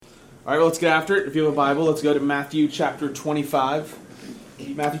All right, well, let's get after it. If you have a Bible, let's go to Matthew chapter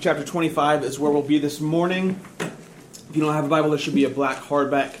 25. Matthew chapter 25 is where we'll be this morning. If you don't have a Bible, there should be a black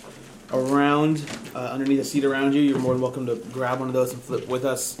hardback around, underneath the seat around you. You're more than welcome to grab one of those and flip with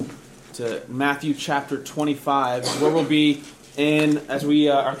us to Matthew chapter 25, where we'll be in, as we,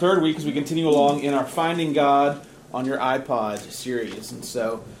 our third week as we continue along in our Finding God on Your iPod series. And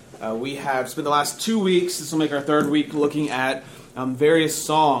so we have spent the last 2 weeks, this will make our third week, looking at various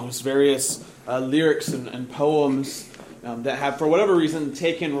songs, various lyrics and poems that have, for whatever reason,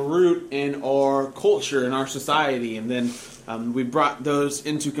 taken root in our culture, in our society. And then we brought those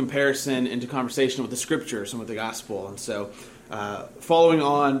into comparison, into conversation with the Scriptures and with the Gospel. And so following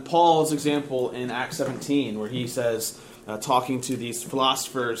on Paul's example in Acts 17, where he says, talking to these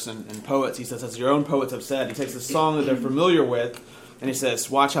philosophers and poets, he says, as your own poets have said, he takes a song that they're familiar with, and he says,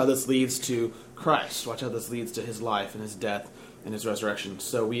 watch how this leads to Christ. Watch how this leads to his life and his death and his resurrection.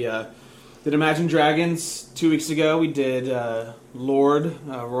 So we did Imagine Dragons 2 weeks ago. We did Lord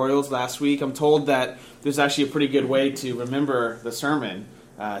Royals last week. I'm told that there's actually a pretty good way to remember the sermon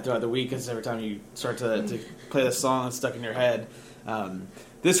throughout the week, because every time you start to play the song, it's stuck in your head.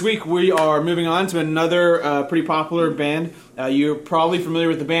 This week we are moving on to another pretty popular band. You're probably familiar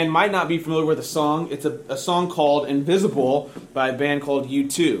with the band, might not be familiar with the song. It's a song called Invisible by a band called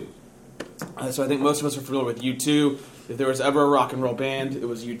U2. So I think most of us are familiar with U2. If there was ever a rock and roll band, it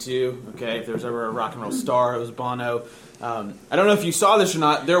was U2. Okay, if there was ever a rock and roll star, it was Bono. I don't know if you saw this or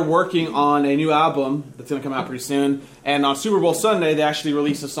not. They're working on a new album that's going to come out pretty soon. And on Super Bowl Sunday, they actually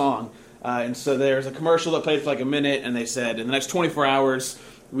released a song. And so there's a commercial that played for like a minute, and they said, in the next 24 hours,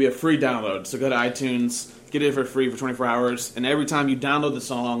 we have free downloads. So go to iTunes, get it for free for 24 hours, and every time you download the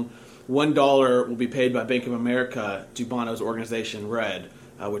song, $1 will be paid by Bank of America to Bono's organization, RED,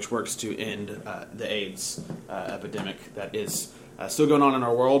 which works to end the AIDS epidemic that is still going on in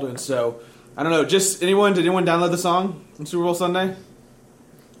our world. And so, I don't know, did anyone download the song on Super Bowl Sunday?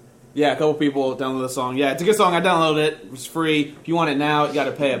 Yeah, a couple people downloaded the song. Yeah, it's a good song. I downloaded it. It was free. If you want it now, you got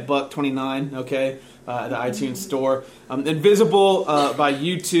to pay $1.29, okay, at the iTunes store. Invisible by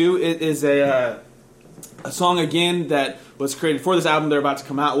U2. It is a song, again, that was created for this album they're about to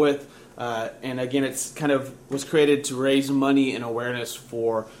come out with. And again, it's kind of was created to raise money and awareness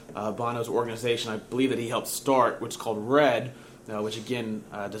for Bono's organization. I believe that he helped start, which is called RED, which again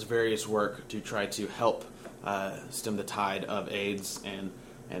does various work to try to help stem the tide of AIDS and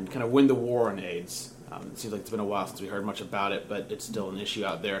kind of win the war on AIDS. It seems like it's been a while since we heard much about it, but it's still an issue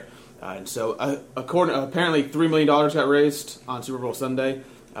out there. And so, apparently $3 million got raised on Super Bowl Sunday.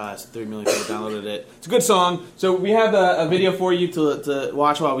 So 3 million people downloaded it. It's a good song. So we have a video for you to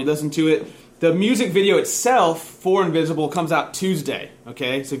watch while we listen to it. The music video itself for Invisible comes out Tuesday.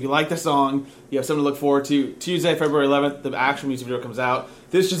 Okay, so if you like the song, you have something to look forward to. Tuesday, February 11th, the actual music video comes out.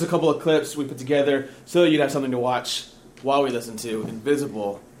 This is just a couple of clips we put together so you'd have something to watch while we listen to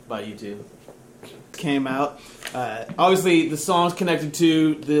Invisible by U2. Came out. Obviously, the song's connected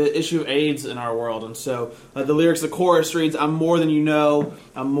to the issue of AIDS in our world, and so the lyrics, the chorus reads, I'm more than you know,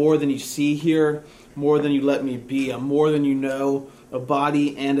 I'm more than you see here, more than you let me be, I'm more than you know, a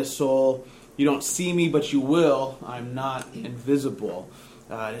body and a soul. You don't see me, but you will. I'm not invisible.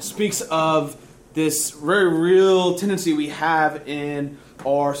 It speaks of this very real tendency we have in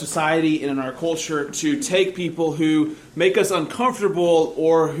our society and in our culture to take people who make us uncomfortable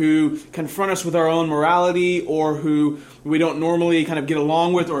or who confront us with our own morality or who we don't normally kind of get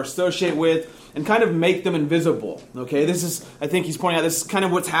along with or associate with and kind of make them invisible. Okay, this is, I think he's pointing out, this is kind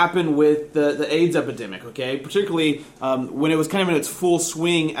of what's happened with the AIDS epidemic, okay, particularly when it was kind of in its full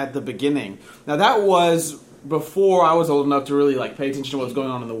swing at the beginning. Now that was before I was old enough to really pay attention to what was going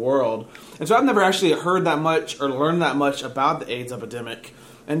on in the world. And so I've never actually heard that much or learned that much about the AIDS epidemic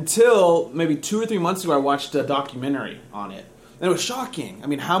until maybe 2 or 3 months ago I watched a documentary on it. And it was shocking. I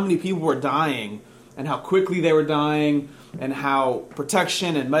mean, how many people were dying and how quickly they were dying and how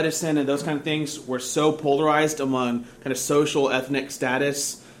protection and medicine and those kind of things were so polarized among kind of social, ethnic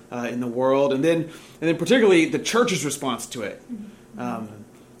status in the world. And then particularly the church's response to it,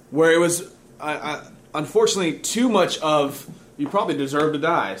 where it was... unfortunately, too much of, you probably deserve to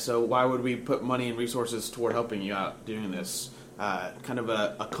die, so why would we put money and resources toward helping you out doing this? Kind of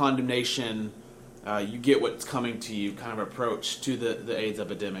a condemnation, you get what's coming to you kind of approach to the AIDS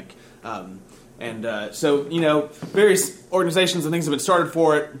epidemic. So, various organizations and things have been started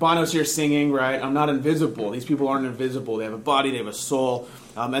for it. Bono's here singing, right? I'm not invisible. These people aren't invisible. They have a body, they have a soul.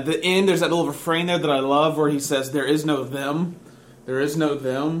 At the end, there's that little refrain there that I love where he says, there is no them. There is no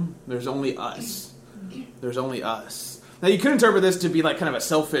them. There's only us. There's only us. Now, you could interpret this to be like kind of a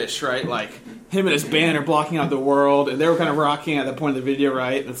selfish, right? Like him and his band are blocking out the world, and they were kind of rocking at that point of the video,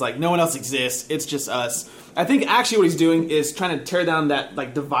 right? It's like no one else exists; it's just us. I think actually what he's doing is trying to tear down that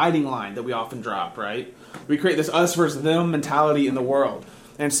like dividing line that we often drop, right? We create this us versus them mentality in the world,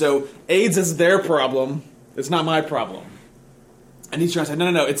 and so AIDS is their problem; it's not my problem. And he's trying to say,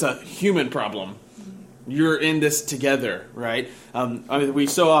 no, it's a human problem. You're in this together, right? We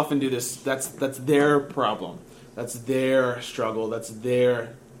so often do this. That's their problem. That's their struggle. That's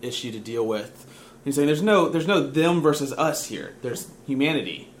their issue to deal with. He's saying there's no them versus us here. There's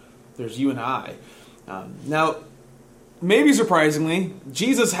humanity. There's you and I. Now, maybe surprisingly,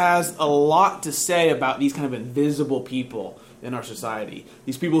 Jesus has a lot to say about these kind of invisible people in our society.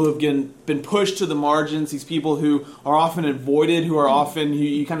 These people who have been pushed to the margins, these people who are often avoided, who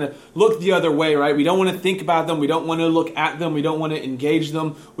you kind of look the other way, right? We don't want to think about them. We don't want to look at them. We don't want to engage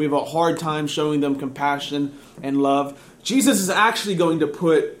them. We have a hard time showing them compassion and love. Jesus is actually going to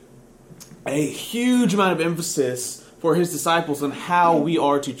put a huge amount of emphasis for his disciples on how we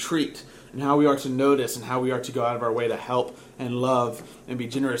are to treat and how we are to notice and how we are to go out of our way to help and love and be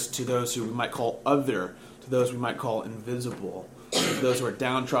generous to those who we might call other, to those we might call invisible, to those who are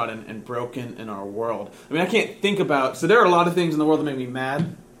downtrodden and broken in our world. I mean, I can't think about... So there are a lot of things in the world that make me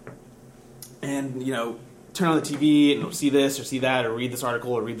mad. And, turn on the TV and see this or see that or read this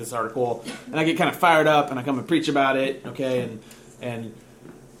article or read this article. And I get kind of fired up and I come and preach about it, okay? And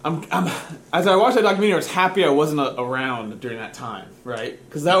I'm as I watched that documentary, I was happy I wasn't around during that time, right?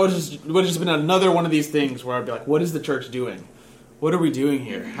 Because that would have just been another one of these things where I'd be like, what is the church doing? What are we doing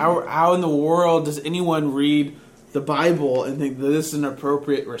here? How in the world does anyone read the Bible and think that this is an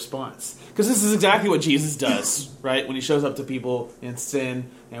appropriate response? Because this is exactly what Jesus does, right? When he shows up to people in sin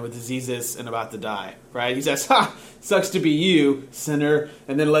and with diseases and about to die, right? He says, sucks to be you, sinner,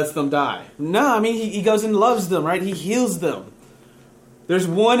 and then lets them die. No, I mean, he goes and loves them, right? He heals them. There's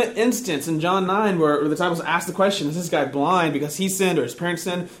one instance in John 9 where the disciples ask the question, is this guy blind because he sinned or his parents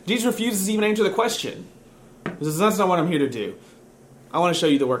sinned? Jesus refuses to even answer the question. He says, that's not what I'm here to do. I want to show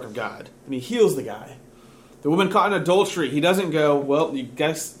you the work of God. And he heals the guy. The woman caught in adultery, he doesn't go, well, you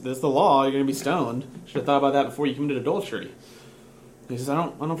guys, that's the law, you're going to be stoned. Should have thought about that before you committed adultery. He says, I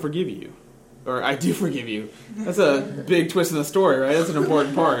don't forgive you. Or, I do forgive you. That's a big twist in the story, right? That's an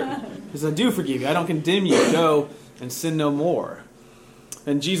important part. He says, I do forgive you. I don't condemn you. Go and sin no more.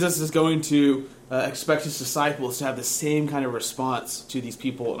 And Jesus is going to expect his disciples to have the same kind of response to these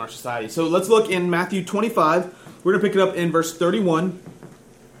people in our society. So let's look in Matthew 25. We're going to pick it up in verse 31.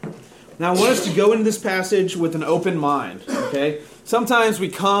 Now I want us to go into this passage with an open mind, okay? Sometimes we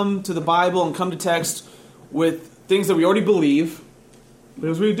come to the Bible and come to text with things that we already believe,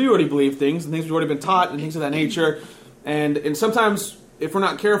 because we do already believe things, and things we've already been taught, and things of that nature. And sometimes, if we're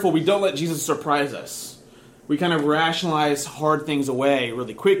not careful, we don't let Jesus surprise us. We kind of rationalize hard things away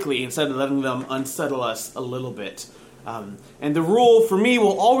really quickly instead of letting them unsettle us a little bit. And the rule for me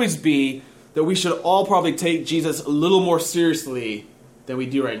will always be that we should all probably take Jesus a little more seriously than we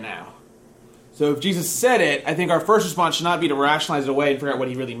do right now. So if Jesus said it, I think our first response should not be to rationalize it away and figure out what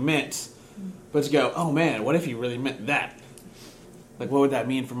he really meant, but to go, oh man, what if he really meant that? Like, what would that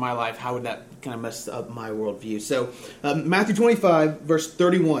mean for my life? How would that kind of mess up my worldview? So, Matthew 25, verse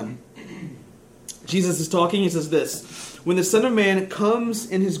 31. Jesus is talking, he says this, when the Son of Man comes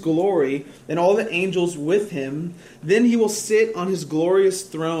in his glory, and all the angels with him, then he will sit on his glorious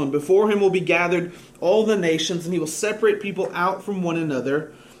throne. Before him will be gathered all the nations, and he will separate people out from one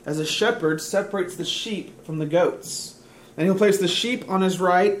another, as a shepherd separates the sheep from the goats. And he'll place the sheep on his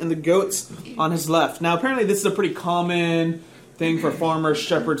right and the goats on his left. Now, apparently this is a pretty common thing for farmers,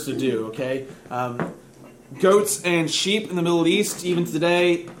 shepherds to do, okay? Goats and sheep in the Middle East, even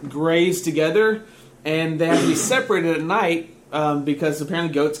today, graze together, and they have to be separated at night because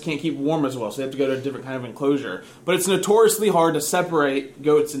apparently goats can't keep warm as well, so they have to go to a different kind of enclosure. But it's notoriously hard to separate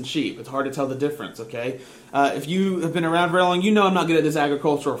goats and sheep. It's hard to tell the difference, okay? If you have been around very long, you know I'm not good at this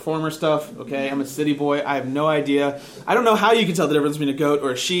agricultural farmer stuff, okay? I'm a city boy. I have no idea. I don't know how you can tell the difference between a goat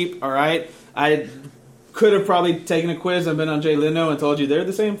or a sheep, all right? I could have probably taken a quiz and been on Jay Leno and told you they're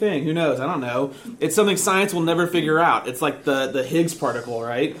the same thing. Who knows? I don't know. It's something science will never figure out. It's like the Higgs particle,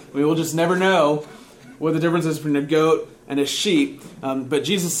 right? We will just never know what the difference is between a goat and a sheep. But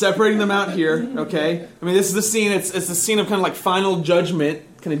Jesus is separating them out here, okay? I mean, this is the scene. It's the scene of kind of like final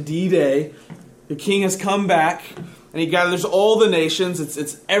judgment, kind of D-Day. The king has come back, and he gathers all the nations.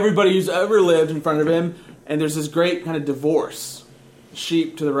 It's everybody who's ever lived in front of him, and there's this great kind of divorce.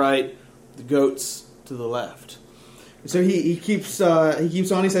 Sheep to the right, the goats to the left. So he keeps on. He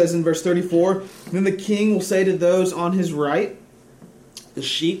says in verse 34, then the king will say to those on his right, the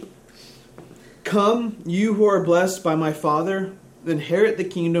sheep, Come, you who are blessed by my Father, inherit the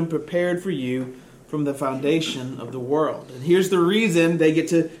kingdom prepared for you from the foundation of the world. And here's the reason they get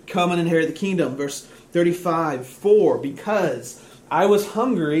to come and inherit the kingdom. Verse 35, For because I was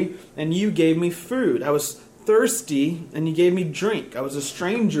hungry, and you gave me food. I was thirsty, and you gave me drink. I was a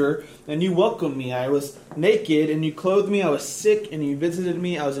stranger, and you welcomed me. I was naked, and you clothed me. I was sick, and you visited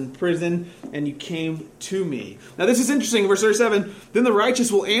me. I was in prison, and you came to me. Now this is interesting. Verse 37, Then the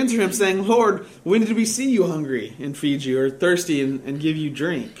righteous will answer him, saying, Lord, when did we see you hungry and feed you, or thirsty and give you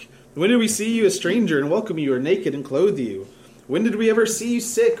drink? When did we see you a stranger and welcome you, or naked and clothe you? When did we ever see you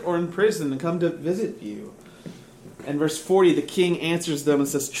sick or in prison and come to visit you? And verse 40, the king answers them and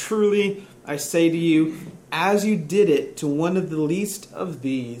says, Truly I say to you, as you did it to one of the least of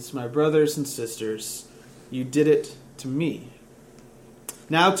these, my brothers and sisters, you did it to me.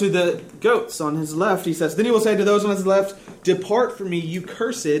 Now to the goats on his left, he says, Then he will say to those on his left, Depart from me, you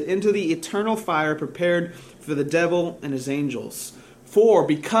cursed, into the eternal fire prepared for the devil and his angels. For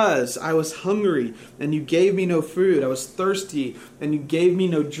because I was hungry, and you gave me no food, I was thirsty, and you gave me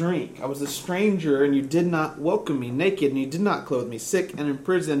no drink. I was a stranger, and you did not welcome me, naked, and you did not clothe me, sick and in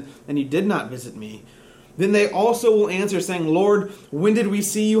prison, and you did not visit me. Then they also will answer, saying, Lord, when did we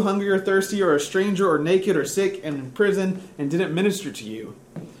see you hungry or thirsty, or a stranger, or naked, or sick, and in prison, and didn't minister to you?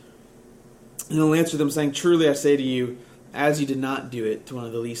 And he'll answer them, saying, Truly I say to you, as you did not do it to one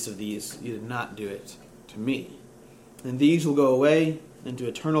of the least of these, you did not do it to me. And these will go away into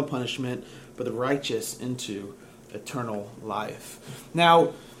eternal punishment, but the righteous into eternal life.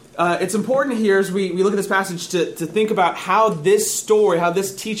 Now, it's important here as we look at this passage to think about how this story, how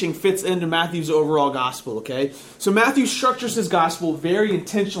this teaching fits into Matthew's overall gospel, okay? So Matthew structures his gospel very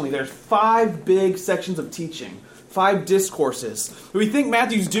intentionally. There's 5 big sections of teaching, 5 discourses. We think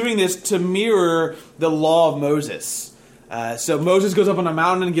Matthew's doing this to mirror the law of Moses. So Moses goes up on a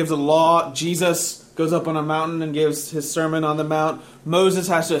mountain and gives a law. Jesus goes up on a mountain and gives his sermon on the mount. Moses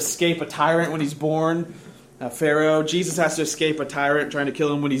has to escape a tyrant when he's born, Pharaoh. Jesus has to escape a tyrant trying to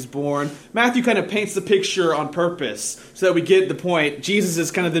kill him when he's born. Matthew kind of paints the picture on purpose so that we get the point. Jesus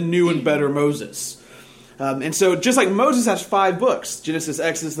is kind of the new and better Moses. And so just like Moses has 5 books, Genesis,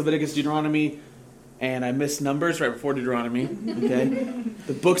 Exodus, Leviticus, Deuteronomy, and I missed Numbers right before Deuteronomy. Okay,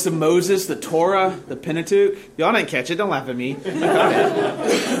 the books of Moses, the Torah, the Pentateuch. Y'all didn't catch it. Don't laugh at me. I got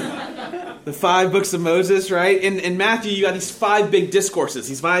it. The 5 books of Moses, right? In Matthew, you got these 5 big discourses,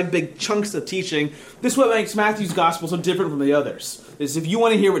 these 5 big chunks of teaching. This is what makes Matthew's gospel so different from the others. Is if you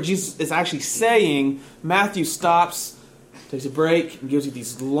want to hear what Jesus is actually saying, Matthew stops, takes a break, and gives you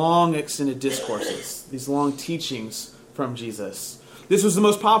these long extended discourses, these long teachings from Jesus. This was the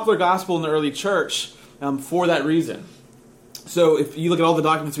most popular gospel in the early church for that reason. So if you look at all the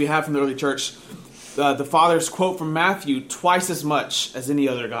documents we have from the early church, the fathers quote from Matthew twice as much as any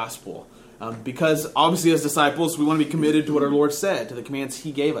other gospel. Because obviously as disciples, we want to be committed to what our Lord said, to the commands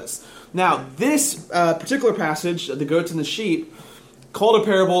he gave us. Now, this particular passage, the goats and the sheep, called a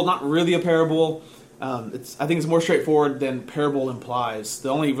parable, not really a parable. I think it's more straightforward than parable implies. The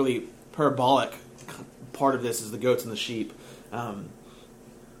only really parabolic part of this is the goats and the sheep.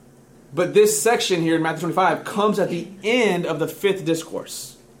 But this section here in Matthew 25 comes at the end of the 5th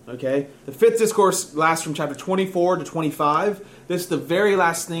discourse. Okay? The 5th discourse lasts from chapter 24 to 25. This is the very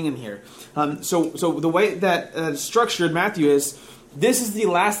last thing in here. So the way that it's structured, Matthew, is this is the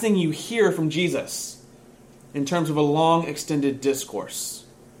last thing you hear from Jesus in terms of a long, extended discourse.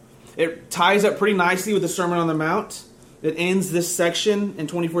 It ties up pretty nicely with the Sermon on the Mount. It ends this section in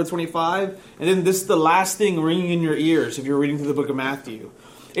 24 to 25. And then this is the last thing ringing in your ears if you're reading through the book of Matthew.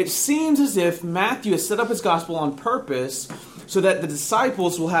 It seems as if Matthew has set up his gospel on purpose so that the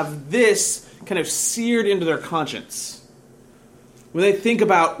disciples will have this kind of seared into their conscience. When they think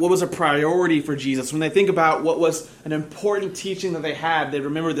about what was a priority for Jesus, when they think about what was an important teaching that they had, they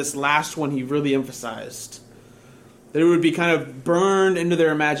remember this last one he really emphasized. That it would be kind of burned into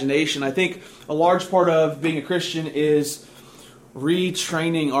their imagination. I think a large part of being a Christian is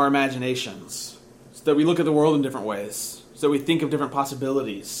retraining our imaginations so that we look at the world in different ways. So we think of different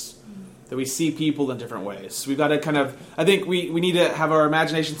possibilities, that we see people in different ways. We've got to kind of, I think we need to have our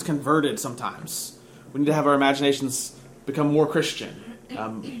imaginations converted sometimes. We need to have our imaginations become more Christian,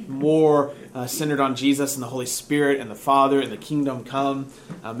 more centered on Jesus and the Holy Spirit and the Father and the kingdom come.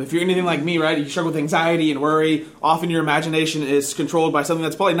 If you're anything like me, right, you struggle with anxiety and worry, often your imagination is controlled by something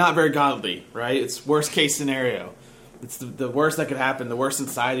that's probably not very godly, right? It's worst case scenario. It's the worst that could happen, the worst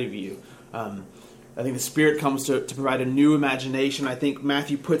inside of you. I think the Spirit comes to provide a new imagination. I think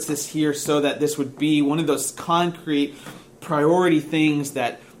Matthew puts this here so that this would be one of those concrete priority things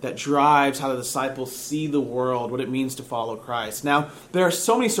that that drives how the disciples see the world, what it means to follow Christ. Now, there are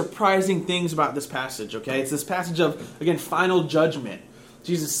so many surprising things about this passage, okay? It's this passage of, again, final judgment.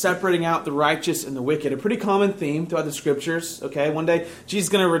 Jesus separating out the righteous and the wicked. A pretty common theme throughout the Scriptures, okay? One day, Jesus is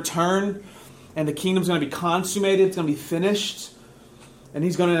going to return, and the kingdom's going to be consummated. It's going to be finished. And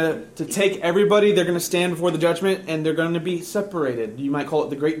he's going to take everybody. They're going to stand before the judgment, and they're going to be separated. You might call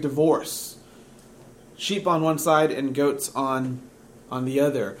it the great divorce. Sheep on one side and goats on the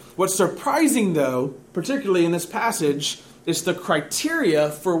other. What's surprising, though, particularly in this passage, is the criteria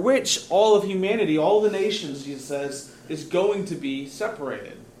for which all of humanity, all the nations, Jesus says, is going to be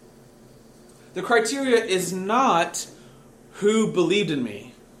separated. The criteria is not who believed in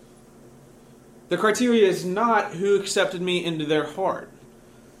me. The criteria is not who accepted me into their heart.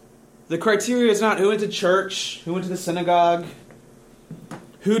 The criteria is not who went to church, who went to the synagogue,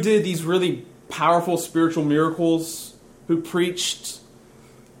 who did these really powerful spiritual miracles, who preached.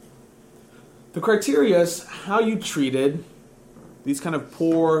 The criteria is how you treated these kind of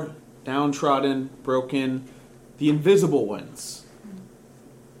poor, downtrodden, broken, the invisible ones.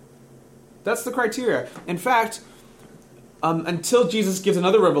 That's the criteria. In fact, until Jesus gives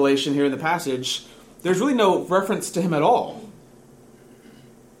another revelation here in the passage, there's really no reference to him at all.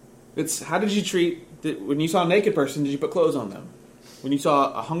 It's how did you treat, when you saw a naked person, did you put clothes on them? When you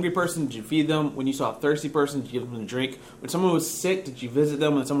saw a hungry person, did you feed them? When you saw a thirsty person, did you give them a drink? When someone was sick, did you visit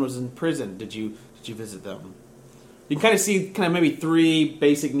them? When someone was in prison, did you visit them? You can kind of see maybe three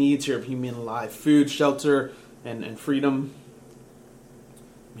basic needs here of human life: food, shelter, and freedom.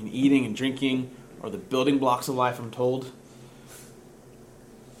 I mean, eating and drinking are the building blocks of life, I'm told.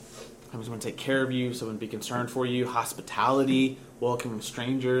 Someone's going to take care of you, someone to be concerned for you. Hospitality, welcoming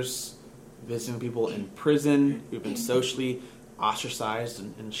strangers, visiting people in prison who've been socially ostracized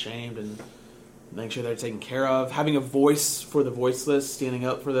and shamed, and making sure they're taken care of. Having a voice for the voiceless, standing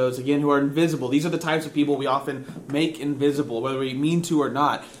up for those, again, who are invisible. These are the types of people we often make invisible, whether we mean to or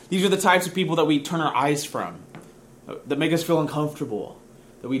not. These are the types of people that we turn our eyes from, that make us feel uncomfortable,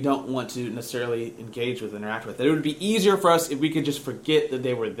 that we don't want to necessarily engage with, interact with. That it would be easier for us if we could just forget that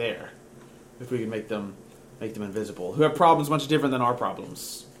they were there, if we could make them invisible. Who have problems much different than our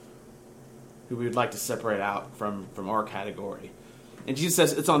problems, who we would like to separate out from our category. And Jesus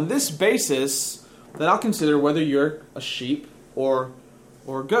says, it's on this basis that I'll consider whether you're a sheep or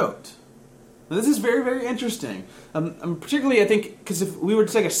a goat. Now, this is very, very interesting. Particularly, I think, because if we were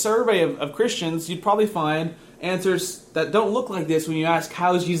to take a survey of Christians, you'd probably find answers that don't look like this when you ask,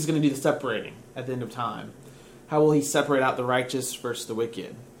 how is Jesus going to do the separating at the end of time? How will he separate out the righteous versus the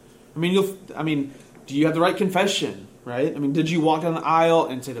wicked? I mean, do you have the right confession? Right? I mean, did you walk down the aisle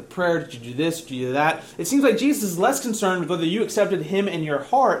and say the prayer? Did you do this? Did you do that? It seems like Jesus is less concerned with whether you accepted him in your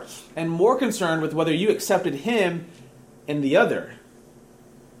heart and more concerned with whether you accepted him in the other.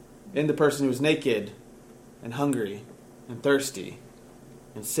 In the person who was naked and hungry and thirsty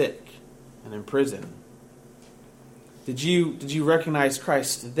and sick and in prison. Did you recognize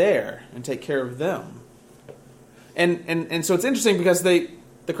Christ there and take care of them? And so it's interesting because the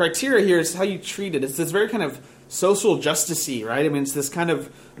criteria here is how you treat it. It's this very kind of social justice-y, right? I mean, it's this kind of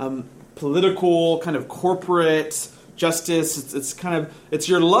political, kind of corporate justice. It's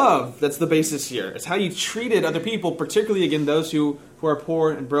your love that's the basis here. It's how you treated other people, particularly, again, those who are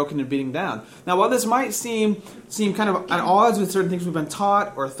poor and broken and beating down. Now, while this might seem kind of at odds with certain things we've been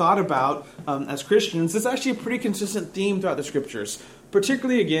taught or thought about as Christians, it's actually a pretty consistent theme throughout the Scriptures,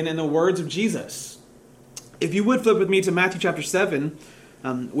 particularly, again, in the words of Jesus. If you would flip with me to Matthew chapter 7,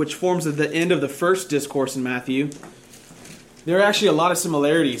 which forms at the end of the first discourse in Matthew. There are actually a lot of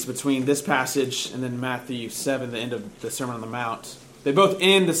similarities between this passage and then Matthew 7, the end of the Sermon on the Mount. They both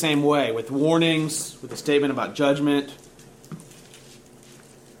end the same way, with warnings, with a statement about judgment.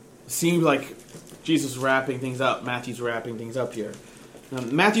 It seems like Jesus is wrapping things up. Matthew's wrapping things up here.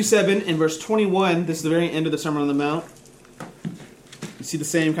 Matthew 7, in verse 21, this is the very end of the Sermon on the Mount. You see the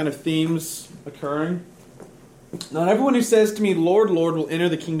same kind of themes occurring. Not everyone who says to me, Lord, Lord, will enter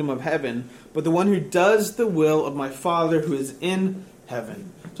the kingdom of heaven, but the one who does the will of my Father who is in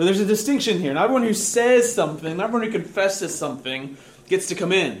heaven. So there's a distinction here. Not everyone who says something, not everyone who confesses something gets to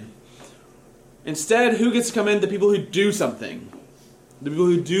come in. Instead, who gets to come in? The people who do something. The people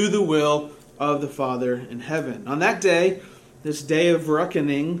who do the will of the Father in heaven. On that day, this day of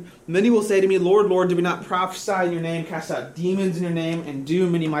reckoning, many will say to me, Lord, Lord, did we not prophesy in your name, cast out demons in your name, and do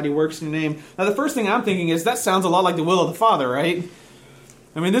many mighty works in your name? Now, the first thing I'm thinking is, that sounds a lot like the will of the Father, right?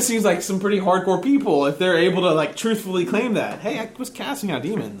 I mean, this seems like some pretty hardcore people if they're able to, truthfully claim that. Hey, I was casting out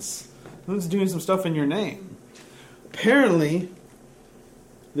demons. I was doing some stuff in your name. Apparently,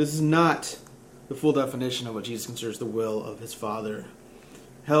 this is not the full definition of what Jesus considers the will of his Father.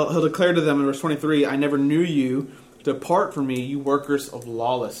 He'll declare to them in verse 23, I never knew you. Depart from me, you workers of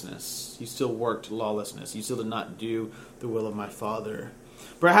lawlessness. You still worked lawlessness. You still did not do the will of my Father.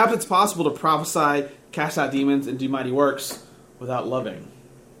 Perhaps it's possible to prophesy, cast out demons, and do mighty works without loving.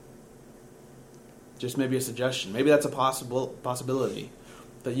 Just maybe a suggestion. Maybe that's a possibility.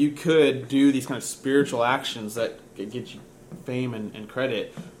 That you could do these kind of spiritual actions that get you fame and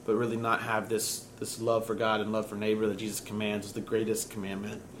credit, but really not have this love for God and love for neighbor that Jesus commands is the greatest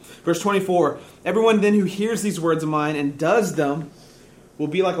commandment. Verse 24, everyone then who hears these words of mine and does them will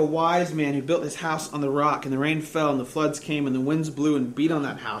be like a wise man who built his house on the rock, and the rain fell, and the floods came, and the winds blew and beat on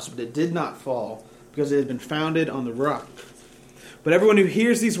that house, but it did not fall, because it had been founded on the rock. But everyone who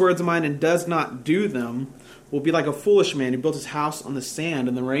hears these words of mine and does not do them will be like a foolish man who built his house on the sand,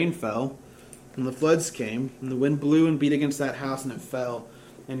 and the rain fell, and the floods came, and the wind blew and beat against that house, and it fell,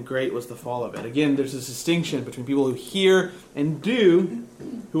 and great was the fall of it. Again, there's this distinction between people who hear and do,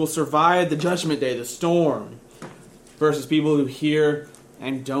 who will survive the judgment day, the storm, versus people who hear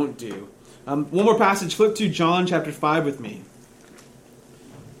and don't do. One more passage. Flip to John chapter 5 with me.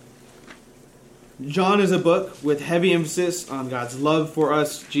 John is a book with heavy emphasis on God's love for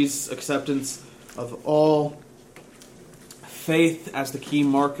us, Jesus' acceptance of all, faith as the key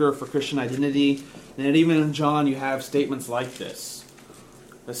marker for Christian identity. And even in John, you have statements like this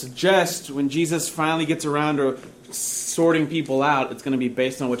that suggest when Jesus finally gets around to sorting people out, it's going to be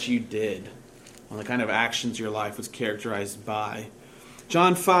based on what you did, on the kind of actions your life was characterized by.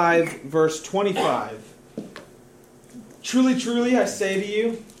 John 5, verse 25. Truly, truly, I say to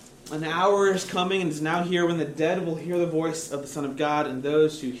you, an hour is coming and is now here when the dead will hear the voice of the Son of God, and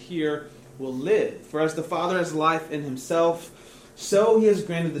those who hear will live. For as the Father has life in himself, so he has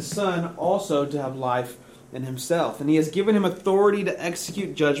granted the Son also to have life in himself. And he has given him authority to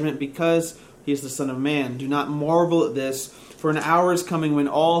execute judgment because he is the Son of Man. Do not marvel at this, for an hour is coming when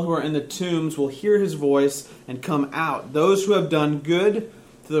all who are in the tombs will hear his voice and come out. Those who have done good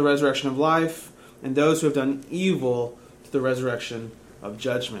to the resurrection of life, and those who have done evil to the resurrection of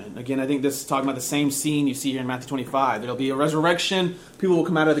judgment. Again, I think this is talking about the same scene you see here in Matthew 25. There'll be a resurrection, people will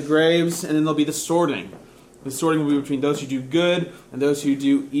come out of the graves, and then there'll be the sorting. The sorting will be between those who do good and those who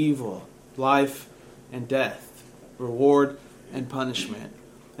do evil. Life and death. Reward and punishment.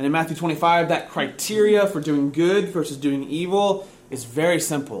 And in Matthew 25, that criteria for doing good versus doing evil is very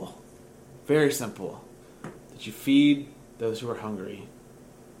simple. Very simple. That you feed those who are hungry.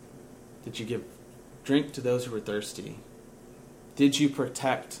 That you give drink to those who are thirsty. Did you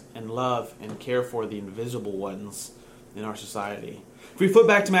protect and love and care for the invisible ones in our society? If we flip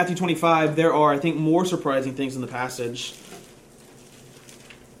back to Matthew 25, there are, I think, more surprising things in the passage.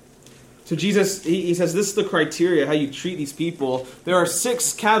 So Jesus, he says this is the criteria, how you treat these people. There are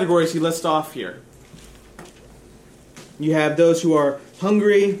 6 categories he lists off here. You have those who are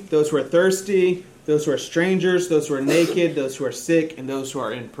hungry, those who are thirsty, those who are strangers, those who are naked, those who are sick, and those who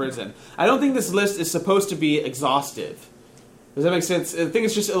are in prison. I don't think this list is supposed to be exhaustive. Does that make sense? I think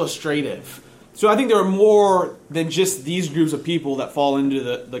it's just illustrative. So I think there are more than just these groups of people that fall into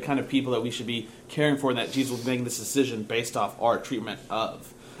the kind of people that we should be caring for, and that Jesus will be making this decision based off our treatment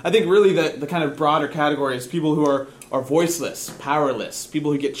of. I think really the kind of broader category is people who are voiceless, powerless,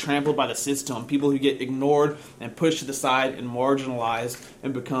 people who get trampled by the system, people who get ignored and pushed to the side and marginalized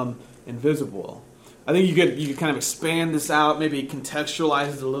and become invisible. I think you could kind of expand this out, maybe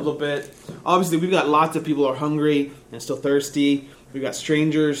contextualize it a little bit. Obviously, we've got lots of people who are hungry and still thirsty. We've got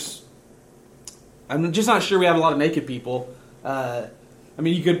strangers. I'm just not sure we have a lot of naked people. I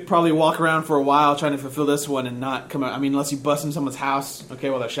mean, you could probably walk around for a while trying to fulfill this one and not come out. I mean, unless you bust in someone's house, okay,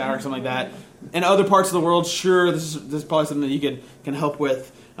 while they're showering, something like that. In other parts of the world, sure, this is probably something that you can help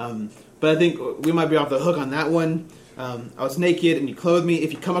with. But I think we might be off the hook on that one. I was naked and you clothed me.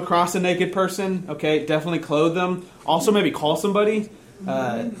 If you come across a naked person, okay, definitely clothe them. Also, maybe call somebody,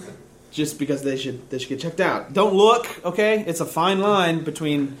 just because they should get checked out. Don't look, okay? It's a fine line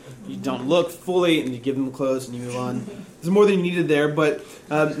between you don't look fully and you give them clothes and you move on. There's more than you needed there, but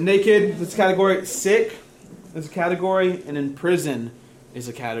naked is a category, sick is a category, and in prison is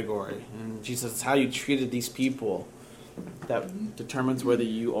a category. And Jesus says how you treated these people that determines whether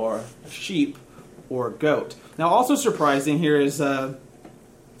you are a sheep or a goat. Now, also surprising here is the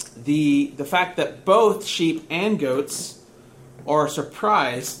fact that both sheep and goats are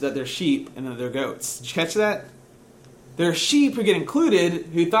surprised that they're sheep and that they're goats. Did you catch that? There are sheep who get included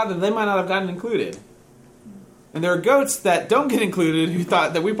who thought that they might not have gotten included. And there are goats that don't get included who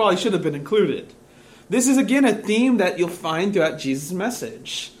thought that we probably should have been included. This is, again, a theme that you'll find throughout Jesus'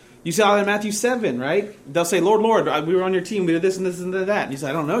 message. You saw it in Matthew 7, right? They'll say, Lord, Lord, we were on your team, we did this and this and that. And he said,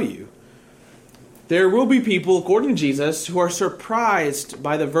 I don't know you. there will be people, according to Jesus, who are surprised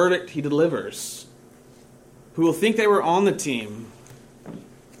by the verdict he delivers, who will think they were on the team.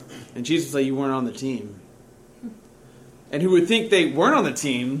 And Jesus will say, you weren't on the team. And who would think they weren't on the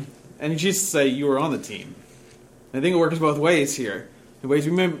team, and Jesus will say, you were on the team. And I think it works both ways here. In ways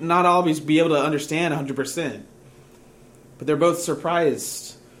we may not always be able to understand 100%. But they're both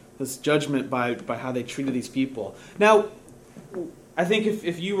surprised, this judgment by how they treated these people. Now, I think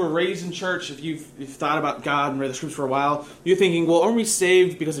if you were raised in church, if you've thought about God and read the scriptures for a while, you're thinking, well, aren't we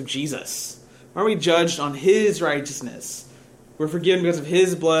saved because of Jesus? Aren't we judged on his righteousness? We're forgiven because of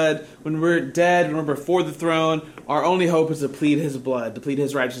his blood. When we're dead, when we're before the throne, our only hope is to plead his blood, to plead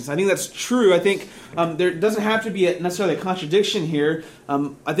his righteousness. I think that's true. I think there doesn't have to be necessarily a contradiction here.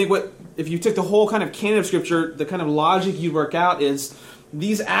 I think if you took the whole kind of canon of Scripture, the kind of logic you work out is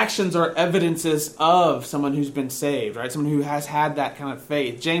these actions are evidences of someone who's been saved, right? Someone who has had that kind of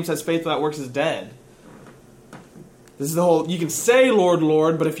faith. James says faith without works is dead. This is the whole, you can say, Lord,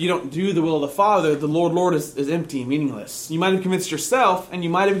 Lord, but if you don't do the will of the Father, the Lord, Lord is empty, meaningless. You might have convinced yourself, and you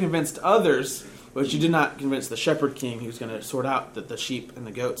might have convinced others, but you did not convince the shepherd king who's going to sort out the sheep and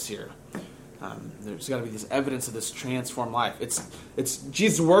the goats here. There's got to be this evidence of this transformed life. It's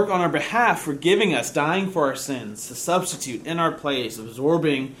Jesus' work on our behalf, forgiving us, dying for our sins, the substitute in our place,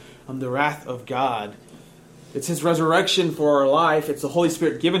 absorbing the wrath of God. It's his resurrection for our life. It's the Holy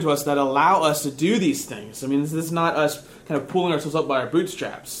Spirit given to us that allow us to do these things. I mean, this is not us kind of pulling ourselves up by our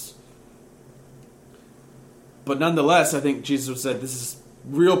bootstraps. But nonetheless, I think Jesus said this is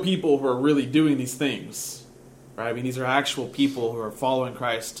real people who are really doing these things. Right? I mean, these are actual people who are following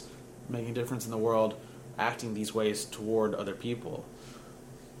Christ, making a difference in the world, acting these ways toward other people.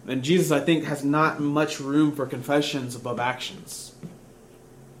 And Jesus, I think, has not much room for confessions above actions.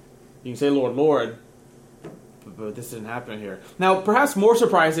 You can say, Lord, Lord, but this didn't happen here. Now, perhaps more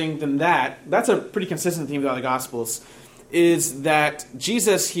surprising than that's a pretty consistent theme throughout the Gospels, is that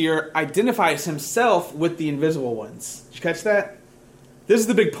Jesus here identifies himself with the invisible ones. Did you catch that? This is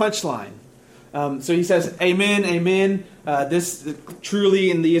the big punchline. So he says, amen, amen. This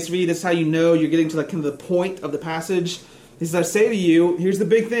truly in the ESV, this is how you know you're getting to the kind of the point of the passage. He says, I say to you, here's the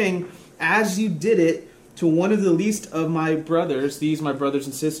big thing, as you did it to one of the least of my brothers, these my brothers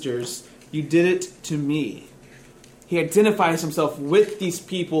and sisters, you did it to me. He identifies himself with these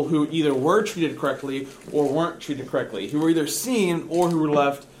people who either were treated correctly or weren't treated correctly, who were either seen or who were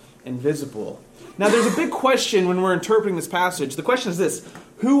left invisible. Now, there's a big question when we're interpreting this passage. The question is this: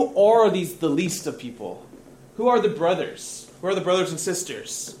 who are the least of people? Who are the brothers? Who are the brothers and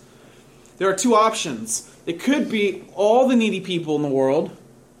sisters? There are two options. It could be all the needy people in the world.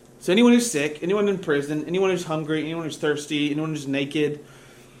 So anyone who's sick, anyone in prison, anyone who's hungry, anyone who's thirsty, anyone who's naked.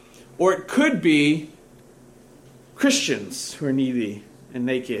 Or it could be Christians who are needy and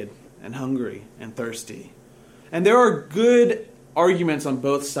naked and hungry and thirsty. And there are good arguments on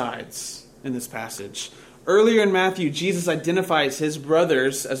both sides in this passage. Earlier in Matthew, Jesus identifies his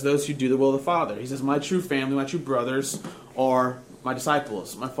brothers as those who do the will of the Father. He says, my true family, my true brothers are my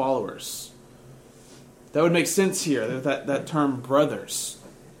disciples, my followers. That would make sense here, that term brothers.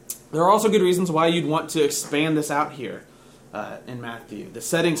 There are also good reasons why you'd want to expand this out here in Matthew. The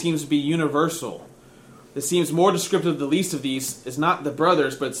setting seems to be universal. This seems more descriptive of the least of these is not the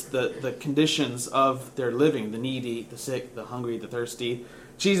brothers, but it's the conditions of their living, the needy, the sick, the hungry, the thirsty.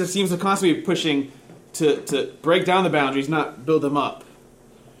 Jesus seems to constantly be pushing to break down the boundaries, not build them up.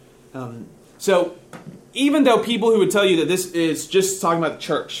 So even though people who would tell you that this is just talking about the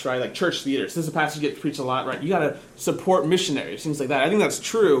church, right, like church leaders, this is a passage that gets preached a lot, right, you got to support missionaries, things like that. I think that's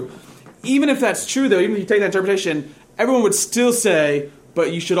true. Even if that's true, though, even if you take that interpretation, everyone would still say,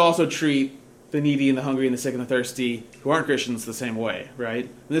 but you should also treat the needy and the hungry and the sick and the thirsty who aren't Christians the same way, right?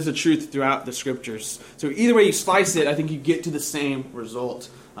 And this is a truth throughout the Scriptures. So either way you slice it, I think you get to the same result,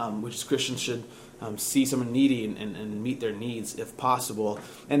 which is Christians should see someone needy and meet their needs if possible.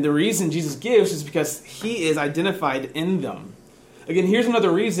 And the reason Jesus gives is because he is identified in them. Again, here's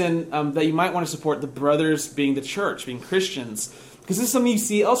another reason that you might want to support the brothers being the church, being Christians, because this is something you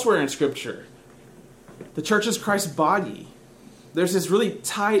see elsewhere in Scripture. The church is Christ's body. There's this really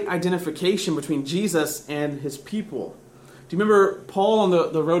tight identification between Jesus and his people. Do you remember Paul on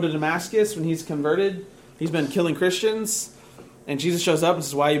the road to Damascus when he's converted? He's been killing Christians. And Jesus shows up and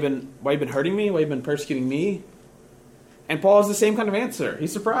says, why you been hurting me? Why you been persecuting me? And Paul has the same kind of answer.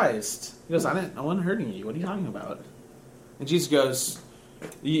 He's surprised. He goes, I wasn't hurting you. What are you talking about? And Jesus goes,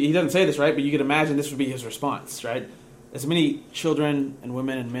 he doesn't say this, right? But you could imagine this would be his response, right? As many children and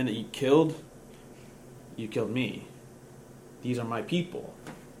women and men that you killed me. These are my people.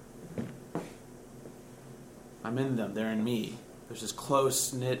 I'm in them. They're in me. There's this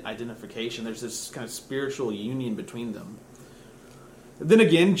close-knit identification. There's this kind of spiritual union between them. Then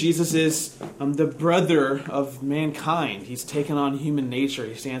again, Jesus is the brother of mankind. He's taken on human nature.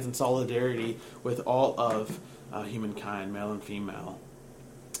 He stands in solidarity with all of humankind, male and female,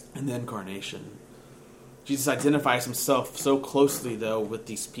 in the incarnation. Jesus identifies himself so closely, though, with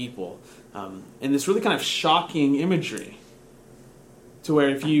these people in this really kind of shocking imagery, to where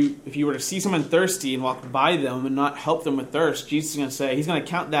if you were to see someone thirsty and walk by them and not help them with thirst, Jesus is going to say, he's going to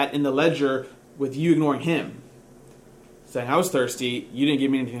count that in the ledger with you ignoring him. Saying, I was thirsty, you didn't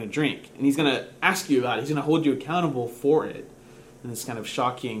give me anything to drink. And he's going to ask you about it. He's going to hold you accountable for it. And this kind of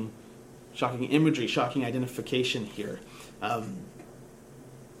shocking imagery, shocking identification here. A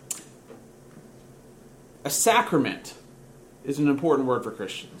sacrament is an important word for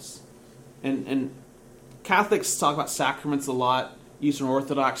Christians. And Catholics talk about sacraments a lot. Eastern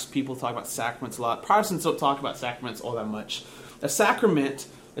Orthodox people talk about sacraments a lot. Protestants don't talk about sacraments all that much. A sacrament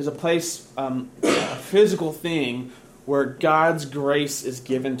is a place, a physical thing, where God's grace is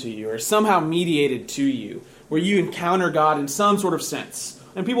given to you, or somehow mediated to you, where you encounter God in some sort of sense.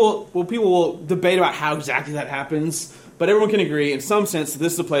 And people will debate about how exactly that happens, but everyone can agree, in some sense,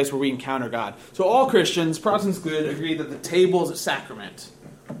 this is a place where we encounter God. So all Christians, Protestants included, agree that the table is a sacrament.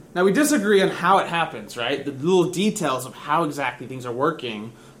 Now, we disagree on how it happens, right? The little details of how exactly things are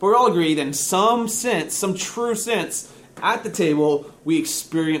working, but we all agree that in some sense, some true sense, at the table, we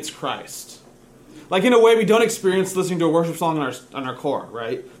experience Christ. Like, in a way, we don't experience listening to a worship song on our car,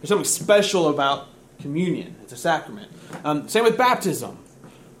 right? There's something special about communion. It's a sacrament. Same with baptism.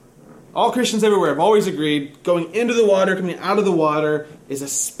 All Christians everywhere have always agreed going into the water, coming out of the water is a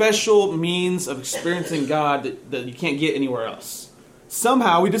special means of experiencing God that you can't get anywhere else.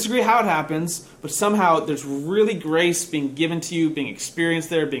 Somehow, we disagree how it happens, but somehow there's really grace being given to you, being experienced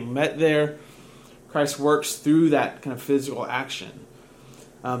there, being met there. Christ works through that kind of physical action.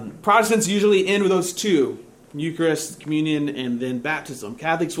 Protestants usually end with those two, Eucharist, communion, and then baptism.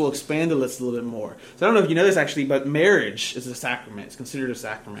 Catholics will expand the list a little bit more. So I don't know if you know this actually, but marriage is a sacrament. It's considered a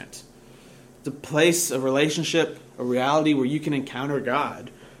sacrament. It's a place, a relationship, a reality where you can encounter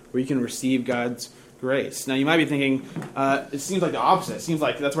God, where you can receive God's grace. Now you might be thinking, it seems like the opposite. It seems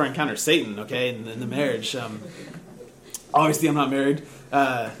like that's where I encounter Satan, okay, in the marriage. Obviously I'm not married,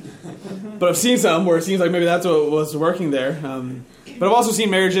 but I've seen some where it seems like maybe that's what was working there. But I've also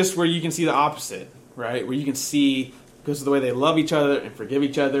seen marriages where you can see the opposite, right? Where you can see, because of the way they love each other and forgive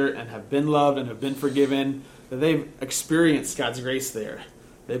each other and have been loved and have been forgiven, that they've experienced God's grace there.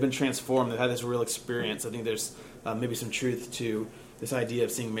 They've been transformed. They've had this real experience. I think there's maybe some truth to this idea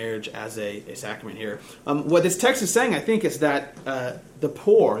of seeing marriage as a sacrament here. What this text is saying, I think, is that the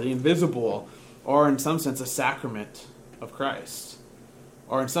poor, the invisible, are in some sense a sacrament of Christ,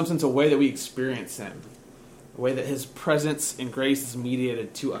 or in some sense a way that we experience him, a way that his presence and grace is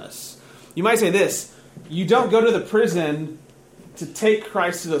mediated to us. You might say this: you don't go to the prison to take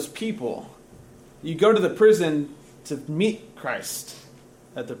Christ to those people. You go to the prison to meet Christ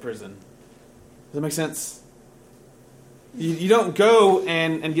at the prison. Does that make sense? You don't go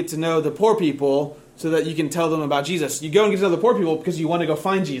and get to know the poor people so that you can tell them about Jesus. You go and get to know the poor people because you want to go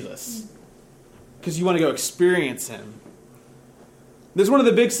find Jesus, because you want to go experience him. This is one of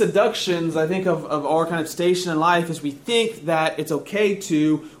the big seductions, I think, of our kind of station in life, is we think that it's okay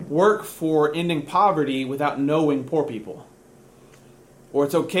to work for ending poverty without knowing poor people. Or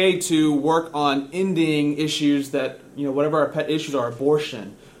it's okay to work on ending issues that, whatever our pet issues are,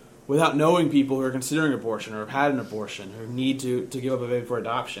 abortion, without knowing people who are considering abortion or have had an abortion or need to give up a baby for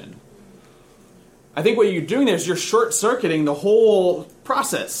adoption. I think what you're doing there is you're short-circuiting the whole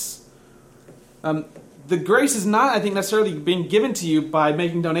process. The grace is not, I think, necessarily being given to you by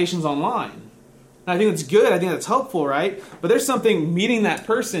making donations online. And I think that's good. I think that's helpful, right? But there's something, meeting that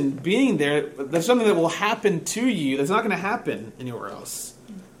person, being there, there's something that will happen to you that's not going to happen anywhere else.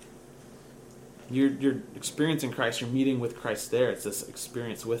 You're experiencing Christ. You're meeting with Christ there. It's this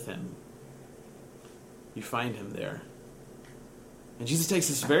experience with him. You find him there. And Jesus takes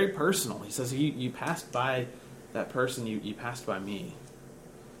this very personal. He says, you passed by that person. You passed by me.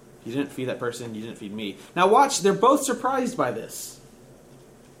 You didn't feed that person. You didn't feed me. Now watch. They're both surprised by this.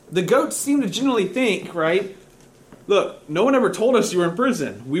 The goats seem to genuinely think, right? Look, no one ever told us you were in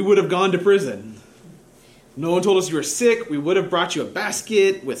prison. We would have gone to prison. No one told us you were sick. We would have brought you a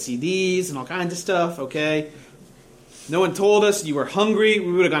basket with CDs and all kinds of stuff, okay? No one told us you were hungry.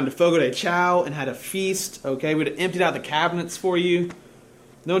 We would have gone to Fogo de Chao and had a feast, okay? We would have emptied out the cabinets for you.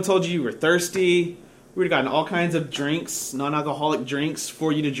 No one told you were thirsty. We would have gotten all kinds of drinks, non-alcoholic drinks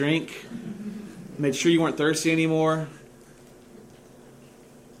for you to drink. Made sure you weren't thirsty anymore.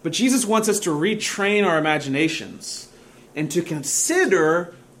 But Jesus wants us to retrain our imaginations. and to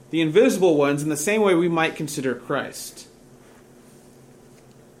consider the invisible ones in the same way we might consider Christ.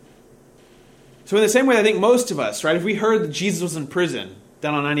 So in the same way, I think most of us, right, if we heard that Jesus was in prison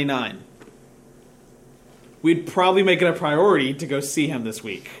down on 99, we'd probably make it a priority to go see him this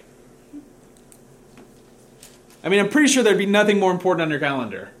week. I mean, I'm pretty sure there'd be nothing more important on your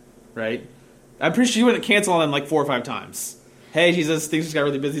calendar, right? I'm pretty sure you wouldn't cancel on them like 4 or 5 times. Hey, Jesus, things just got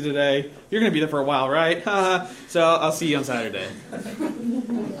really busy today. You're going to be there for a while, right? So I'll see you on Saturday.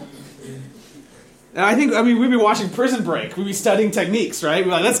 And we'd be watching Prison Break. We'd be studying techniques, right? We'd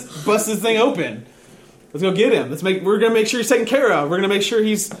be like, let's bust this thing open. Let's go get him. We're going to make sure he's taken care of. We're going to make sure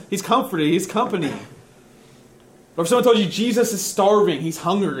he's comforted, he's company. Or if someone told you Jesus is starving, he's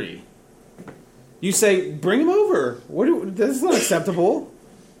hungry, you say, bring him over. This is not acceptable.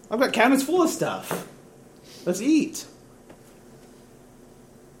 I've got cabinets full of stuff. Let's eat.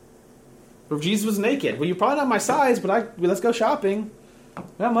 Or if Jesus was naked, well, you're probably not my size, but let's go shopping. I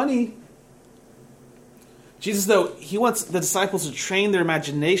got money. Jesus, though, he wants the disciples to train their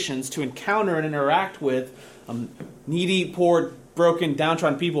imaginations to encounter and interact with needy, poor, broken,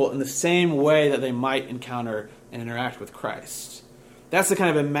 downtrodden people in the same way that they might encounter and interact with Christ. That's the kind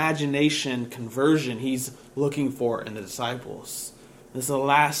of imagination conversion he's looking for in the disciples. This is the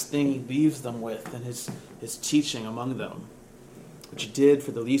last thing he leaves them with in his teaching among them. What you did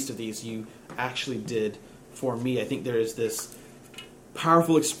for the least of these, you actually did for me. I think there is this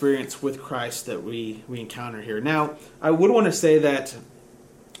powerful experience with Christ that we encounter here. Now, I would want to say that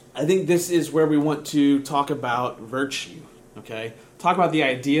I think this is where we want to talk about virtue, okay? Talk about the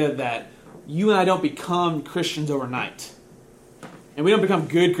idea that you and I don't become Christians overnight. And we don't become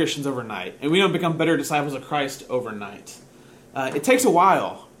good Christians overnight. And we don't become better disciples of Christ overnight. It takes a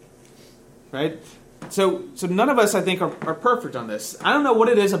while, right? So none of us, I think, are perfect on this. I don't know what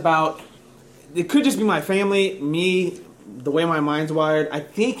it is about. It could just be my family, me, the way my mind's wired. I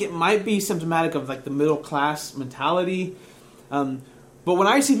think it might be symptomatic of like the middle class mentality. But when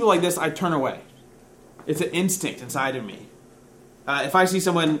I see people like this, I turn away. It's an instinct inside of me. If I see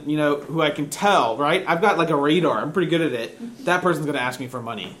someone, who I can tell, right? I've got like a radar. I'm pretty good at it. That person's going to ask me for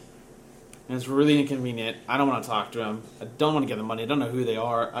money. And it's really inconvenient. I don't want to talk to them. I don't want to give them money. I don't know who they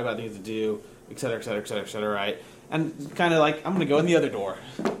are. I've got things to do, et cetera, et cetera, et cetera, et cetera, right? And kind of like, I'm going to go in the other door.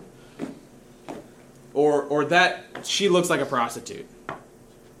 Or that she looks like a prostitute.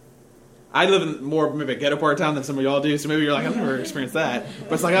 I live in more maybe a ghetto part of town than some of y'all do, so maybe you're like, I've never experienced that.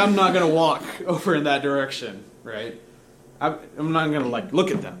 But it's like, I'm not going to walk over in that direction, right? I'm not going to like look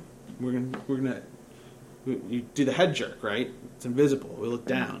at them. We're gonna you do the head jerk, right? It's invisible. We look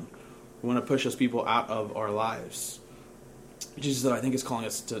down. We want to push those people out of our lives. Jesus, though, I think is calling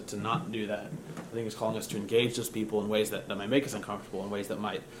us to not do that. I think he's calling us to engage those people in ways that might make us uncomfortable, in ways that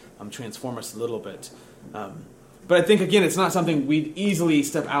might transform us a little bit. But I think, again, it's not something we'd easily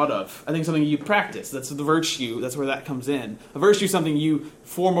step out of. I think something you practice. That's the virtue. That's where that comes in. A virtue is something you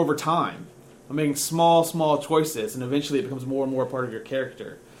form over time. Making small choices, and eventually it becomes more and more a part of your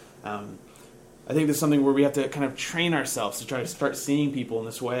character. I think this is something where we have to kind of train ourselves to try to start seeing people in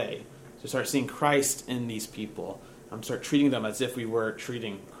this way, to start seeing Christ in these people, start treating them as if we were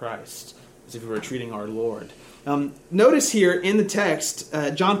treating Christ, as if we were treating our Lord. Notice here in the text,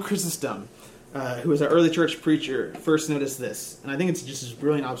 John Chrysostom, who was an early church preacher, first noticed this, and I think it's just a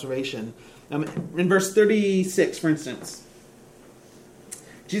brilliant observation. In verse 36, for instance,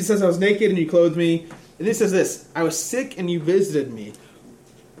 Jesus says, I was naked and you clothed me. And he says this, I was sick and you visited me.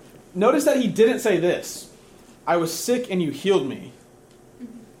 Notice that he didn't say this, I was sick and you healed me.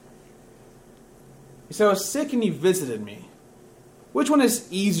 He said, I was sick and you visited me. Which one is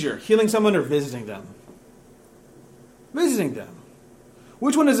easier, healing someone or visiting them? Visiting them.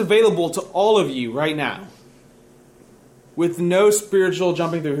 Which one is available to all of you right now? With no spiritual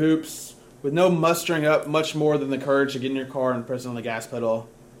jumping through hoops, with no mustering up much more than the courage to get in your car and press on the gas pedal.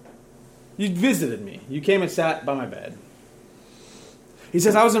 You visited me. You came and sat by my bed. He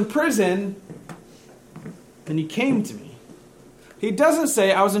says, I was in prison and you came to me. He doesn't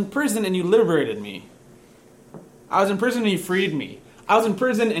say, I was in prison and you liberated me. I was in prison and you freed me. I was in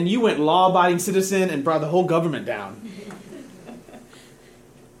prison and you went law-abiding citizen and brought the whole government down. He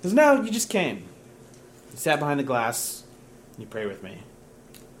says, no, you just came. You sat behind the glass and you prayed with me.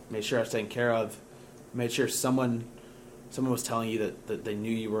 Made sure I was taken care of. Made sure someone was telling you that they knew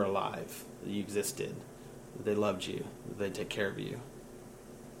you were alive, that you existed, that they loved you, that they'd take care of you.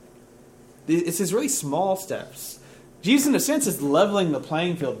 It's these really small steps. Jesus, in a sense, is leveling the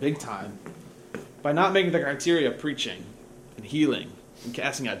playing field big time by not making the criteria of preaching and healing and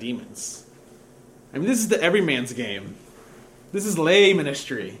casting out demons. I mean, this is the everyman's game. This is lay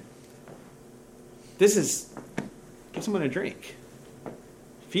ministry. This is Get someone a drink.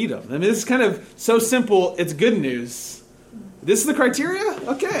 Feed them. I mean, this is kind of so simple, it's good news. This is the criteria?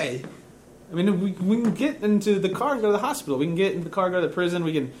 Okay. I mean, we can get into the car and go to the hospital. We can get into the car and go to the prison.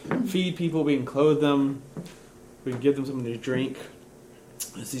 We can feed people. We can clothe them. We can give them something to drink.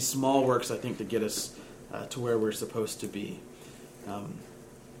 It's these small works, I think, that get us to where we're supposed to be.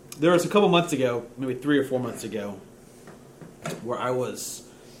 There was a couple months ago, maybe 3 or 4 months ago, where I was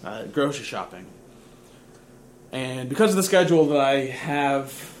grocery shopping. And because of the schedule that I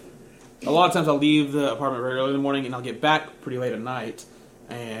have, a lot of times I'll leave the apartment very early in the morning and I'll get back pretty late at night.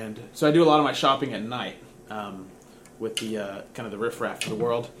 And so I do a lot of my shopping at night with the kind of the riffraff of the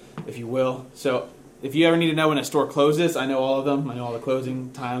world, if you will. So if you ever need to know when a store closes, I know all of them. I know all the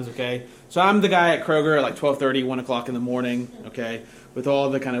closing times, okay? So I'm the guy at Kroger at like 12:30, 1 o'clock in the morning, okay, with all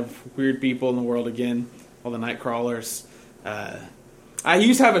the kind of weird people in the world again, all the night crawlers. I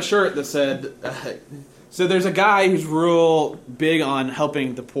used to have a shirt that said, so there's a guy who's real big on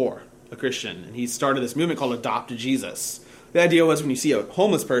helping the poor, a Christian, and he started this movement called Adopt a Jesus. The idea was when you see a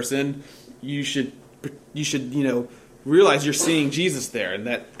homeless person, you should realize you're seeing Jesus there, and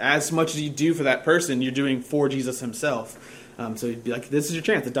that as much as you do for that person, you're doing for Jesus himself. So you'd be like, this is your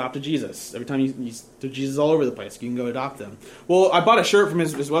chance, adopt a Jesus. Every time there's Jesus all over the place, you can go adopt them. Well, I bought a shirt from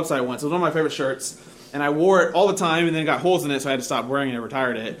his website once. It was one of my favorite shirts, and I wore it all the time, and then it got holes in it, so I had to stop wearing it and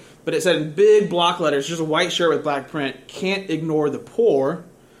retired it. But it said in big block letters, just a white shirt with black print, can't ignore the poor.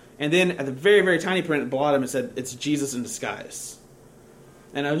 And then at the very, very tiny print at the bottom, it said, it's Jesus in disguise.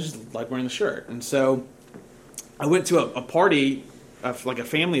 And I was just like wearing the shirt. And so I went to a party, like a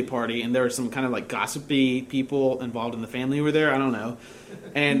family party, and there were some kind of like gossipy people involved in the family who were there. I don't know.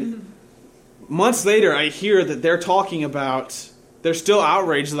 And months later, I hear that they're talking about, they're still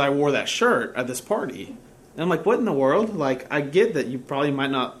outraged that I wore that shirt at this party. And I'm like, what in the world? Like, I get that you probably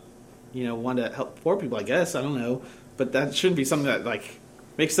might not, want to help poor people, I guess. I don't know. But that shouldn't be something that, like,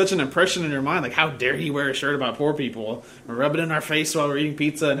 makes such an impression in your mind. Like, how dare he wear a shirt about poor people? Or rub it in our face while we're eating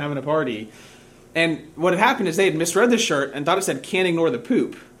pizza and having a party. And what had happened is they had misread the shirt and thought it said, can't ignore the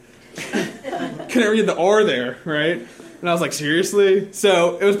poop. Couldn't read the R there, right? And I was like, seriously?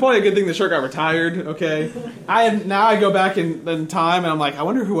 So it was probably a good thing the shirt got retired, okay? Now I go back in time and I'm like, I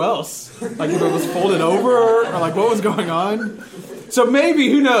wonder who else? Like, if it was folded over or like what was going on? So maybe,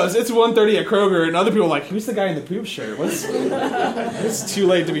 who knows, it's 1:30 at Kroger and other people are like, who's the guy in the poop shirt? It's too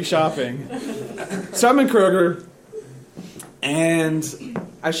late to be shopping. So I'm in Kroger and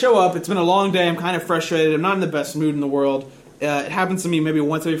I show up. It's been a long day. I'm kind of frustrated. I'm not in the best mood in the world. It happens to me maybe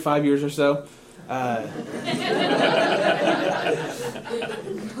once every 5 years or so.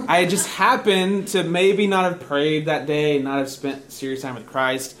 I just happened to maybe not have prayed that day, not have spent serious time with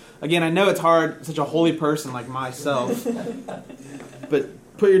Christ. Again, I know it's hard, such a holy person like myself, but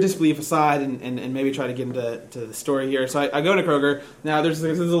put your disbelief aside and maybe try to get into the story here. So I go to Kroger. Now there's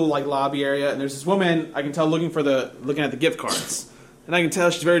this little like lobby area, and there's this woman I can tell looking at the gift cards, and I can tell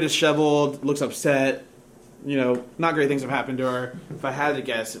she's very disheveled, looks upset. Not great things have happened to her. If I had to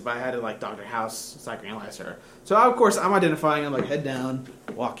guess, if I had to like Dr. House psychoanalyze her. So of course I'm identifying. I'm like head down,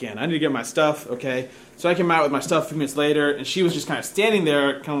 walk in. I need to get my stuff. Okay. So I came out with my stuff a few minutes later, and she was just kind of standing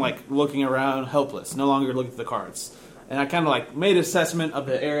there, kind of like looking around, helpless, no longer looking at the cards. And I kind of like made an assessment of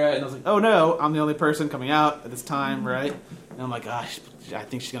the area, and I was like, oh no, I'm the only person coming out at this time, right? And I'm like, gosh, I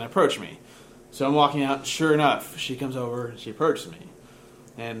think she's gonna approach me. So I'm walking out. Sure enough, she comes over and she approaches me,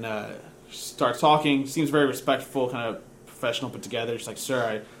 and starts talking, seems very respectful, kind of professional, put together. She's like,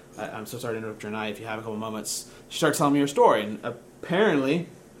 sir, I'm so sorry to interrupt your night. If you have a couple moments. She starts telling me her story, and apparently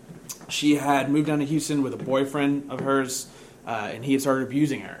she had moved down to Houston with a boyfriend of hers, and he had started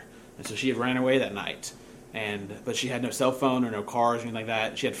abusing her. And so she had ran away that night. But she had no cell phone or no cars or anything like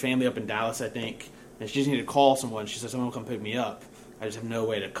that. She had family up in Dallas, I think, and she just needed to call someone. She said, someone will come pick me up. I just have no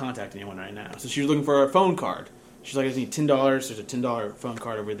way to contact anyone right now. So she was looking for a phone card. She's like, I just need $10. There's a $10 phone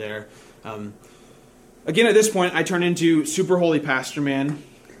card over there. Again, at this point, I turn into super holy pastor man.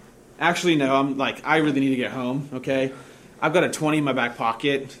 Actually, no, I'm like, I really need to get home, okay? I've got a 20 in my back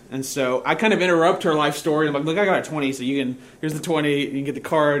pocket, and so I kind of interrupt her life story. I'm like, look, I got a 20, so here's the 20, you can get the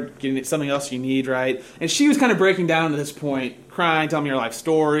card, get something else you need, right? And she was kind of breaking down at this point, crying, telling me her life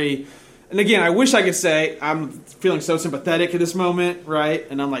story. And again, I wish I could say I'm feeling so sympathetic at this moment, right?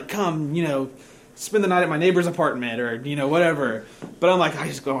 And I'm like, come, spend the night at my neighbor's apartment or, whatever. But I'm like,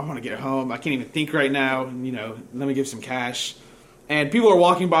 I want to get home. I can't even think right now. Let me give some cash. And people are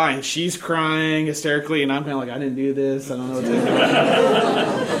walking by and she's crying hysterically. And I'm kind of like, I didn't do this. I don't know what to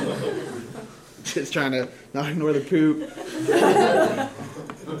do. Just trying to not ignore the poop.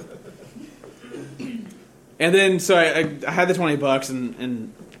 And then, so I had the $20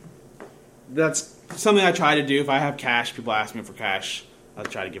 and that's something I try to do. If I have cash, people ask me for cash, I'll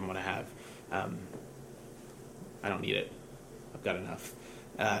try to give them what I have. I don't need it. I've got enough.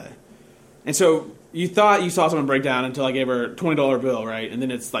 And so you thought you saw someone break down until I gave her a $20 bill, right? And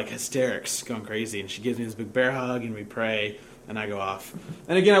then it's like hysterics, going crazy. And she gives me this big bear hug, and we pray, and I go off.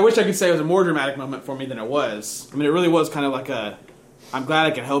 And again, I wish I could say it was a more dramatic moment for me than it was. I mean, it really was kind of like I'm glad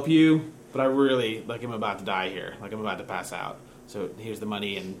I can help you, but I really, I'm about to die here. I'm about to pass out. So here's the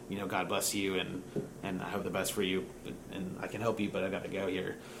money, and, God bless you, and I hope the best for you, and I can help you, but I got to go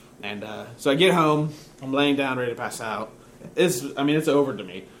here. And so I get home, I'm laying down ready to pass out. It's over to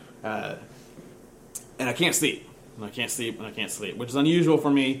me. And I can't sleep, and I can't sleep, and I can't sleep, which is unusual for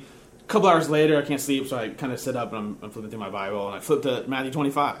me. A couple hours later, I can't sleep, so I kind of sit up, and I'm flipping through my Bible, and I flipped to Matthew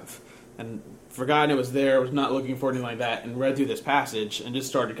 25, and forgotten it was there, was not looking for anything like that, and read through this passage, and just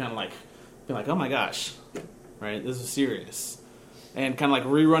started kind of being like, oh my gosh, right, this is serious. And kind of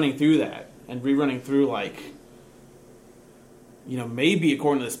rerunning through that, and rerunning through maybe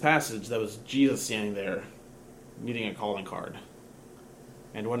according to this passage, that was Jesus standing there, needing a calling card,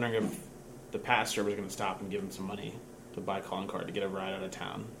 and wondering if the pastor was going to stop and give him some money to buy a calling card to get a ride out of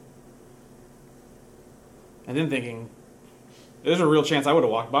town. And then thinking, there's a real chance I would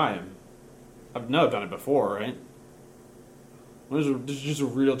have walked by him. I've done it before, right? There's just a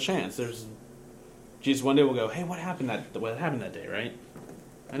real chance. Jesus one day will go, hey, what happened that day, right?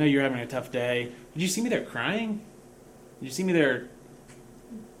 I know you're having a tough day. Did you see me there crying? Did you see me there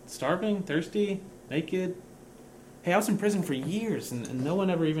starving, thirsty, naked? Hey, I was in prison for years, and no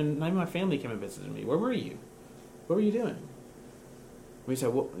one ever not even my family came and visited me. Where were you? What were you doing? We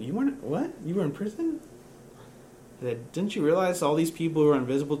said, well, you weren't, what? You were in prison? Didn't you realize all these people who are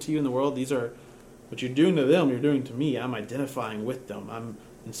invisible to you in the world, these are, what you're doing to them, you're doing to me. I'm identifying with them. I'm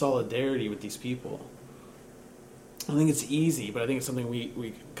in solidarity with these people. I think it's easy, but I think it's something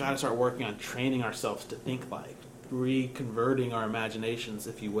we got to start working on, training ourselves to think like, reconverting our imaginations,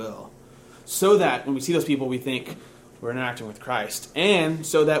 if you will. So that when we see those people, we think we're interacting with Christ. And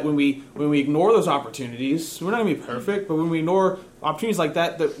so that when we ignore those opportunities, we're not going to be perfect, but when we ignore opportunities like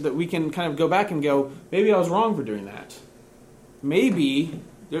that we can kind of go back and go, maybe I was wrong for doing that. Maybe,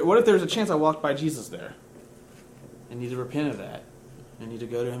 what if there's a chance I walked by Jesus there? I need to repent of that. I need to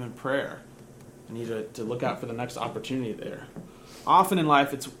go to him in prayer. I need to look out for the next opportunity there. Often in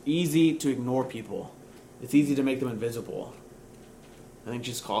life, it's easy to ignore people. It's easy to make them invisible. I think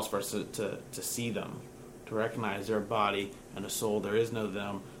Jesus calls for us to see them, to recognize their body and a soul. There is no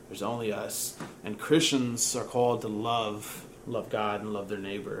them. There's only us. And Christians are called to love God and love their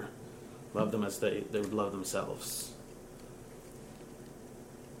neighbor. Love them as they would love themselves.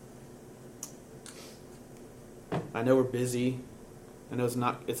 I know we're busy. I know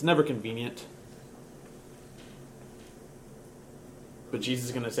it's never convenient. But Jesus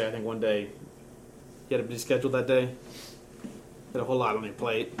is going to say, I think one day, you had a busy schedule that day. Had a whole lot on your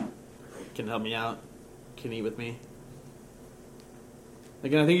plate. Can help me out? Can eat with me?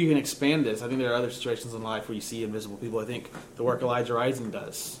 Again, I think you can expand this. I think there are other situations in life where you see invisible people. I think the work Elijah Rising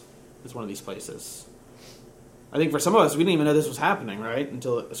does is one of these places. I think for some of us, we didn't even know this was happening, right?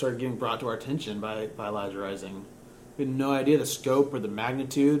 Until it started getting brought to our attention by Elijah Rising. We had no idea the scope or the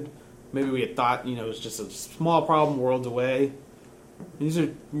magnitude. Maybe we had thought, it was just a small problem worlds away. And these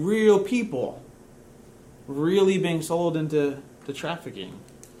are real people really being sold into trafficking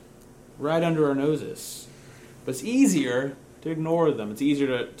right under our noses. But it's easier to ignore them. It's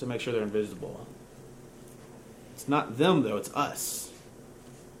easier to make sure they're invisible. It's not them, though. It's us.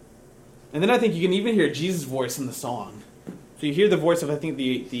 And then I think you can even hear Jesus' voice in the song. So you hear the voice of, I think,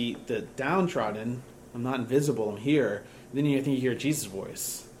 the downtrodden. I'm not invisible. I'm here. And then I think you hear Jesus'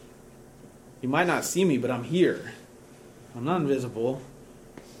 voice. You might not see me, but I'm here. I'm not invisible.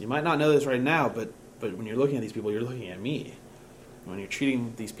 You might not know this right now, but when you're looking at these people, you're looking at me. When you're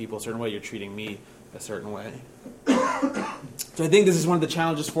treating these people a certain way, you're treating me a certain way. So I think this is one of the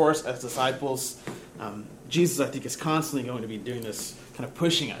challenges for us as disciples. Jesus, I think, is constantly going to be doing this, kind of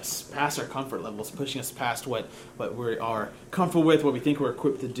pushing us past our comfort levels, pushing us past what we are comfortable with, what we think we're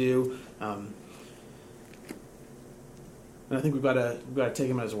equipped to do. And I think we've got to take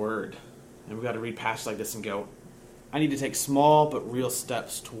him at his word. And we've got to read passages like this and go, I need to take small but real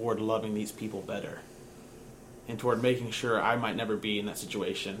steps toward loving these people better. And toward making sure I might never be in that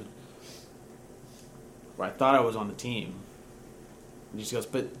situation where I thought I was on the team. And he just goes,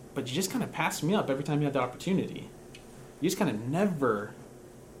 but you just kind of passed me up every time you had the opportunity. You just kind of never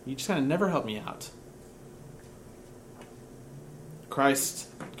help me out. Christ,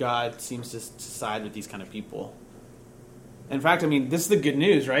 God, seems to side with these kind of people. In fact, this is the good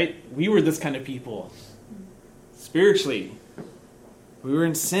news, right? We were this kind of people. Spiritually. We were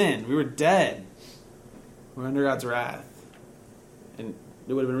in sin. We were dead. We're under God's wrath. And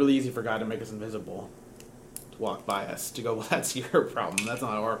it would have been really easy for God to make us invisible, to walk by us, to go, well, that's your problem. That's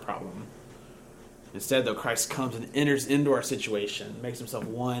not our problem. Instead, though, Christ comes and enters into our situation, makes himself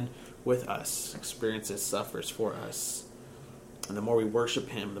one with us, experiences, suffers for us. And the more we worship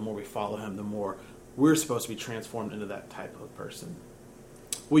him, the more we follow him, the more we're supposed to be transformed into that type of person.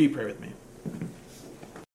 Will you pray with me?